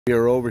We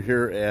are over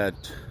here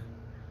at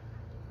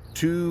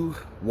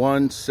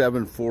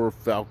 2174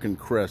 Falcon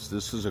Crest.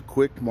 This is a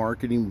quick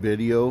marketing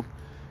video.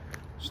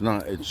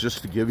 It's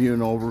just to give you an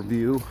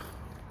overview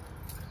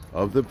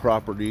of the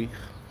property.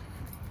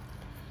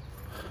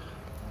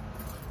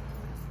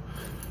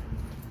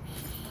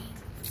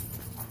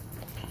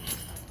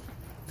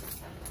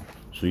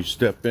 So you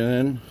step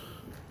in,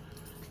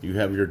 you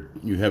have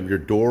your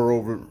door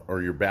over,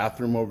 or your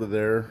bathroom over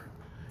there,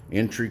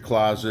 entry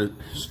closet.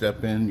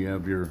 Step in, you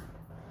have your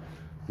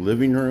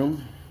living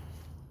room.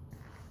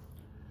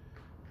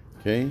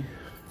 Okay.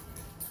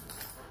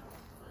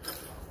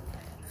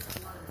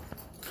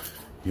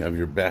 You have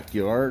your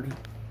backyard.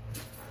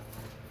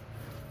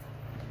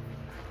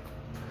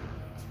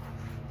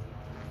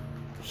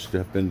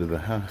 Step into the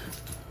house,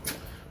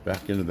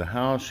 back into the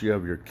house. You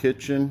have your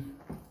kitchen.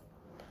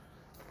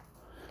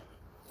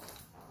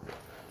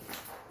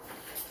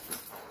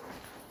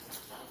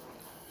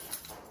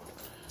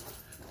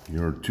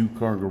 Your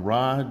two-car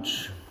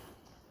garage.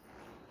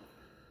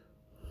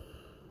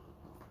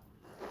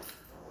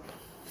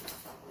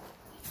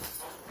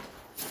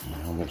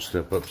 I'm gonna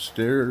step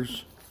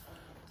upstairs.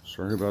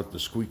 Sorry about the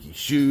squeaky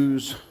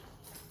shoes.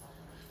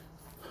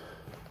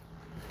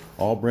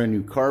 All brand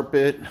new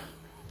carpet.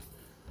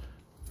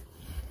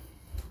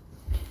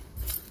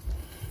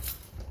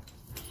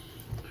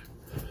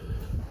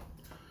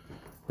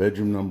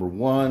 Bedroom number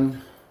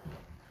 1.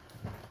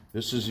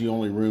 This is the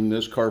only room.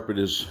 This carpet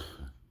is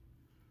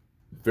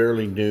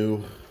fairly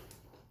new.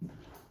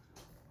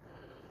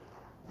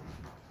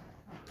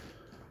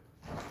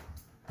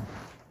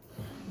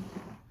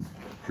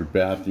 Your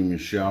bathroom, your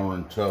shower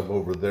and tub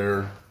over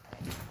there.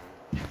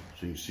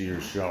 So you can see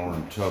your shower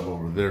and tub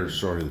over there.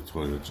 Sorry, the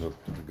toilet's up.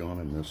 Doggone,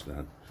 I missed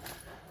that.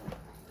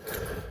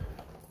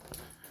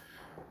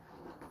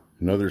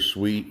 Another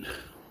suite.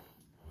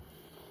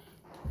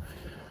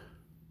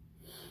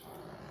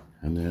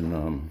 And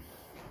then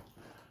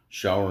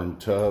shower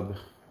and tub.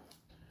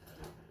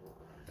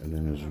 And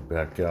then as we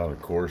back out,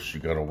 of course, you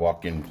got a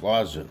walk-in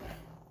closet.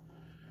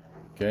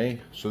 Okay,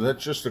 so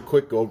that's just a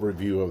quick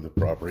overview of the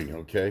property,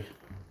 okay?